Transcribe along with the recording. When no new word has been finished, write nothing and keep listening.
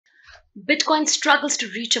Bitcoin struggles to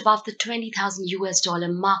reach above the 20,000 US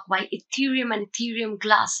dollar mark, while Ethereum and Ethereum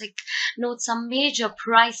Classic note some major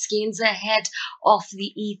price gains ahead of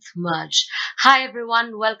the ETH merge. Hi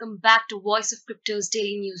everyone, welcome back to Voice of Crypto's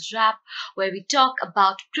daily news wrap, where we talk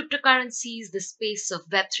about cryptocurrencies, the space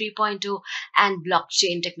of Web 3.0, and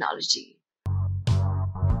blockchain technology.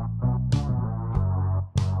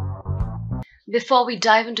 Before we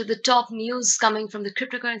dive into the top news coming from the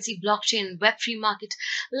cryptocurrency, blockchain, and Web3 market,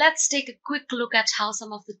 let's take a quick look at how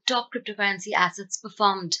some of the top cryptocurrency assets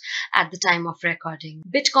performed at the time of recording.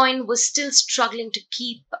 Bitcoin was still struggling to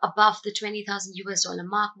keep above the 20,000 US dollar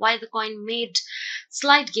mark, while the coin made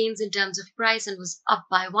slight gains in terms of price and was up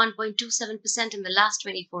by 1.27% in the last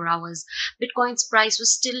 24 hours. Bitcoin's price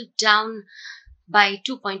was still down by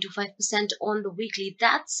 2.25% on the weekly.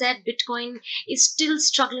 That said, Bitcoin is still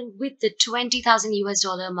struggling with the 20,000 US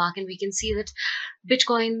dollar mark, and we can see that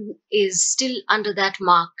Bitcoin is still under that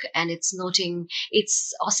mark, and it's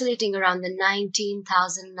oscillating around the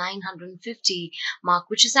 19,950 mark,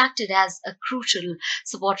 which has acted as a crucial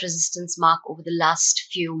support resistance mark over the last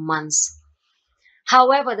few months.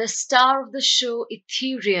 However, the star of the show,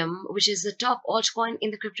 Ethereum, which is the top altcoin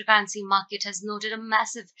in the cryptocurrency market, has noted a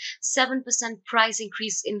massive 7% price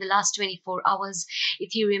increase in the last 24 hours.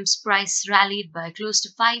 Ethereum's price rallied by close to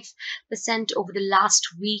 5% over the last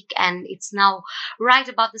week, and it's now right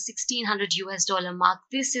above the 1,600 US dollar mark.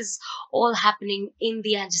 This is all happening in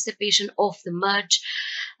the anticipation of the merge.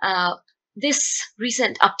 This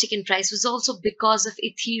recent uptick in price was also because of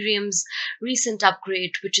Ethereum's recent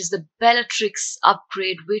upgrade, which is the Bellatrix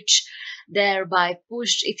upgrade, which thereby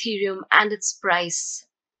pushed Ethereum and its price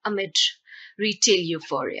amid retail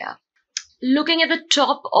euphoria. Looking at the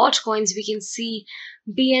top altcoins, we can see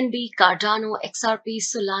BNB, Cardano, XRP,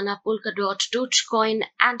 Solana, Polkadot, Dogecoin,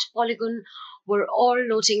 and Polygon were all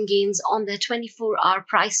noting gains on their 24-hour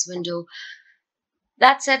price window.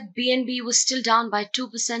 That said, BNB was still down by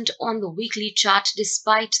 2% on the weekly chart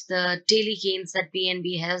despite the daily gains that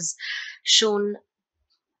BNB has shown.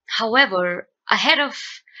 However, ahead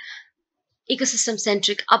of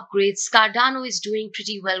ecosystem-centric upgrades, Cardano is doing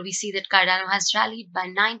pretty well. We see that Cardano has rallied by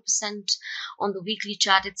 9% on the weekly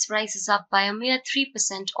chart. Its price is up by a mere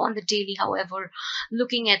 3% on the daily. However,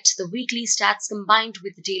 looking at the weekly stats combined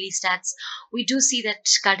with the daily stats, we do see that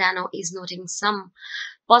Cardano is noting some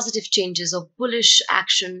positive changes or bullish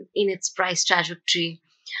action in its price trajectory.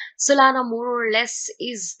 Solana more or less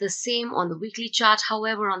is the same on the weekly chart.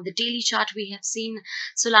 However, on the daily chart, we have seen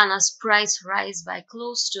Solana's price rise by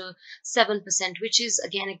close to 7%, which is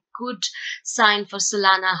again a good sign for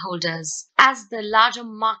Solana holders. As the larger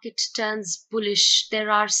market turns bullish, there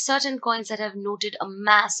are certain coins that have noted a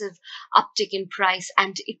massive uptick in price,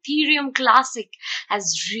 and Ethereum Classic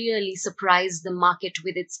has really surprised the market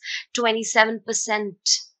with its 27%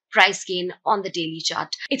 price gain on the daily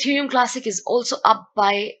chart. Ethereum Classic is also up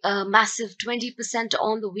by a massive 20%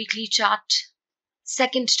 on the weekly chart.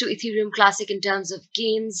 Second to Ethereum Classic in terms of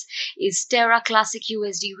gains is Terra Classic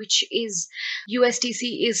USD, which is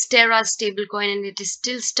USTC is Terra's stablecoin, and it is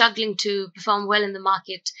still struggling to perform well in the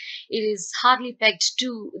market. It is hardly pegged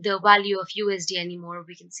to the value of USD anymore.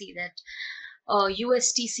 We can see that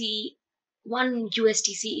USTC one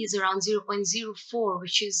USDC is around 0.04,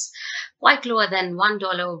 which is quite lower than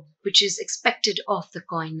 $1, which is expected of the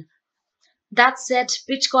coin. That said,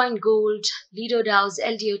 Bitcoin Gold, Lido DAO's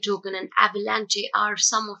LDO token, and Avalanche are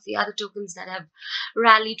some of the other tokens that have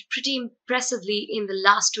rallied pretty impressively in the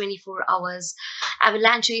last 24 hours.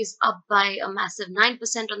 Avalanche is up by a massive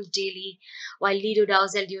 9% on the daily, while Lido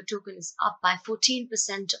DAO's LDO token is up by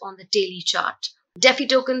 14% on the daily chart. DeFi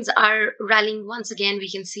tokens are rallying once again. We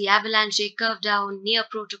can see Avalanche, Curve DAO, Near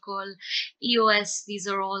Protocol, EOS. These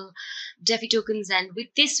are all DeFi tokens, and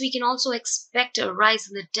with this we can also expect a rise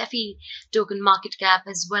in the DeFi token market cap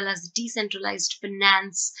as well as the decentralized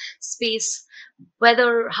finance space.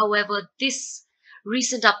 Whether, however, this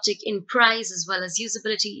recent uptick in price as well as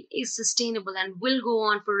usability is sustainable and will go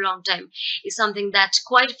on for a long time is something that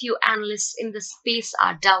quite a few analysts in the space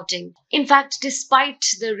are doubting. In fact, despite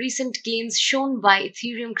the recent gains shown by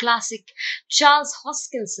Ethereum Classic, Charles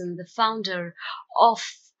Hoskinson, the founder of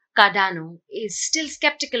Cardano, is still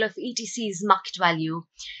skeptical of ETC's market value.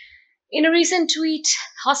 In a recent tweet,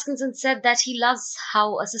 Hoskinson said that he loves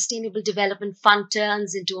how a sustainable development fund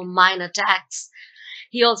turns into a minor tax.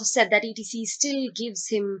 He also said that ETC still gives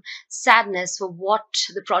him sadness for what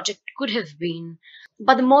the project could have been.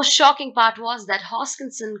 But the most shocking part was that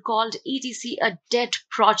Hoskinson called ETC a dead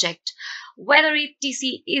project. Whether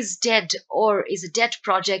ETC is dead or is a dead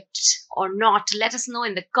project or not, let us know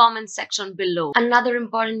in the comments section below. Another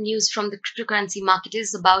important news from the cryptocurrency market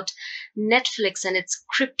is about Netflix and its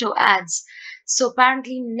crypto ads. So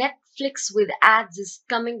apparently Netflix with ads is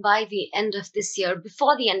coming by the end of this year,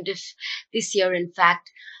 before the end of this year in fact.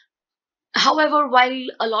 However, while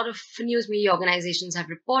a lot of news media organizations have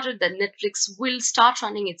reported that Netflix will start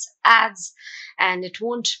running its ads and it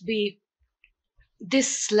won't be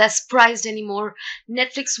this less priced anymore,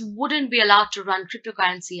 Netflix wouldn't be allowed to run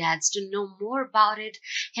cryptocurrency ads. To know more about it,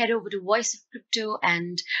 head over to Voice of Crypto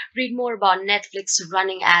and read more about Netflix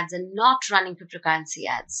running ads and not running cryptocurrency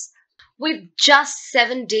ads. With just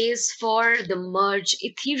 7 days for the merge,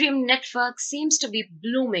 Ethereum network seems to be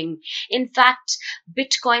blooming. In fact,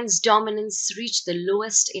 Bitcoin's dominance reached the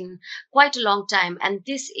lowest in quite a long time, and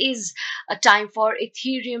this is a time for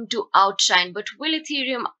Ethereum to outshine. But will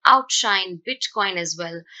Ethereum outshine Bitcoin as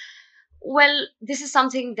well? Well, this is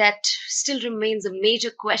something that still remains a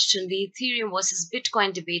major question, the Ethereum versus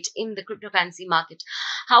Bitcoin debate in the cryptocurrency market.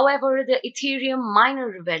 However, the Ethereum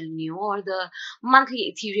miner revenue or the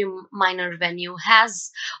monthly Ethereum miner revenue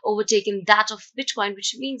has overtaken that of Bitcoin,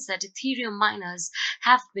 which means that Ethereum miners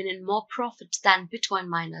have been in more profit than Bitcoin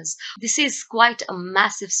miners. This is quite a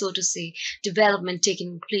massive, so to say, development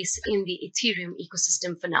taking place in the Ethereum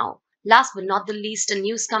ecosystem for now. Last but not the least, a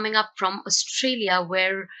news coming up from Australia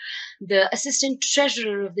where the assistant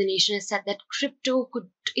treasurer of the nation has said that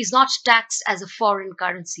is not taxed as a foreign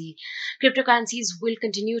currency. Cryptocurrencies will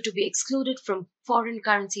continue to be excluded from foreign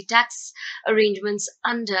currency tax arrangements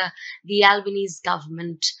under the Albanese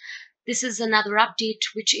government. This is another update,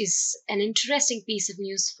 which is an interesting piece of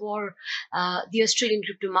news for the Australian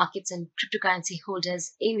crypto markets and cryptocurrency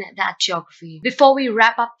holders in that geography. Before we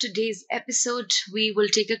wrap up today's episode, we will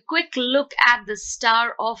take a quick look at the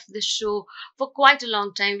star of the show for quite a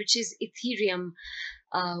long time, which is Ethereum.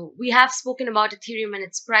 We have spoken about Ethereum and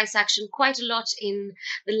its price action quite a lot in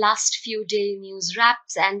the last few daily news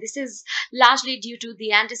wraps, and this is largely due to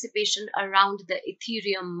the anticipation around the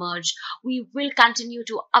Ethereum merge. We will continue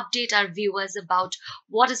to update our viewers about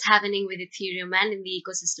what is happening with Ethereum and in the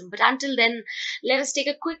ecosystem. But until then, let us take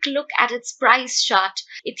a quick look at its price chart.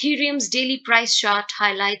 Ethereum's daily price chart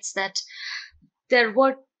highlights that there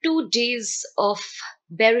were 2 days of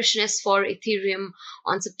bearishness for Ethereum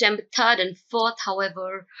on September 3rd and 4th.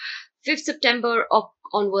 However, 5th September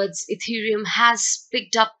onwards, Ethereum has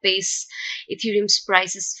picked up pace. Ethereum's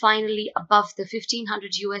price is finally above the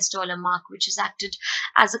 $1,500 mark, which has acted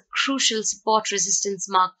as a crucial support resistance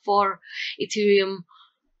mark for Ethereum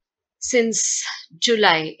since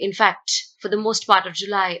July. In fact, for the most part of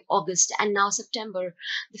July, August, and now September,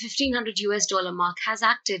 the $1,500 mark has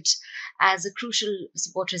acted as a crucial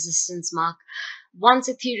support resistance mark. Once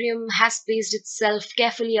Ethereum has placed itself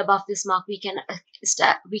carefully above this mark, we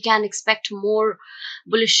can expect more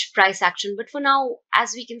bullish price action. But for now,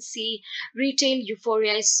 as we can see, retail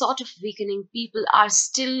euphoria is sort of weakening. People are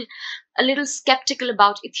still a little skeptical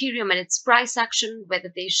about Ethereum and its price action,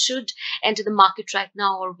 whether they should enter the market right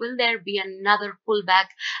now or will there be another pullback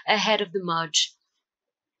ahead of the merge.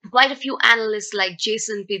 Quite a few analysts like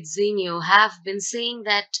Jason Pizzino have been saying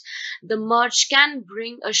that the merge can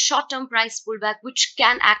bring a short-term price pullback, which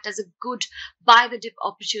can act as a good buy the dip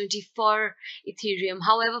opportunity for Ethereum.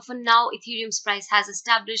 However, for now, Ethereum's price has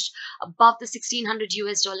established above the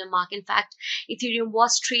 $1,600 mark. In fact, Ethereum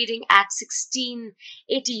was trading at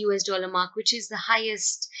 $1,680 mark, which is the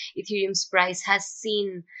highest Ethereum's price has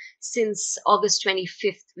seen since August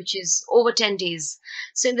 25th, which is over 10 days.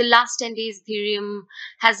 So in the last 10 days, Ethereum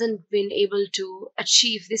hasn't been able to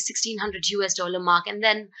achieve this $1,600 mark. And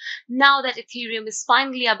then now that Ethereum is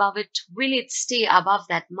finally above it, will it stay above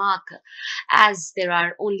that mark? As there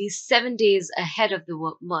are only 7 days ahead of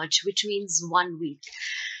the merge, which means 1 week.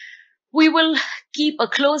 We will keep a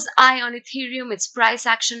close eye on Ethereum, its price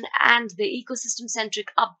action, and the ecosystem-centric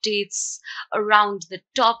updates around the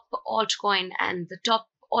top altcoin and the top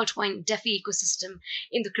altcoin DeFi ecosystem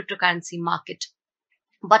in the cryptocurrency market.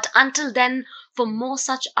 But until then, for more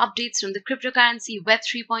such updates from the cryptocurrency, Web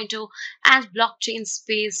 3.0 and blockchain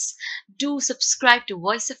space, do subscribe to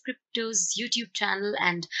Voice of Crypto's YouTube channel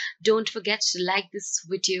and don't forget to like this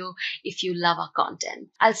video if you love our content.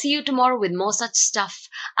 I'll see you tomorrow with more such stuff.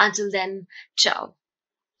 Until then, ciao.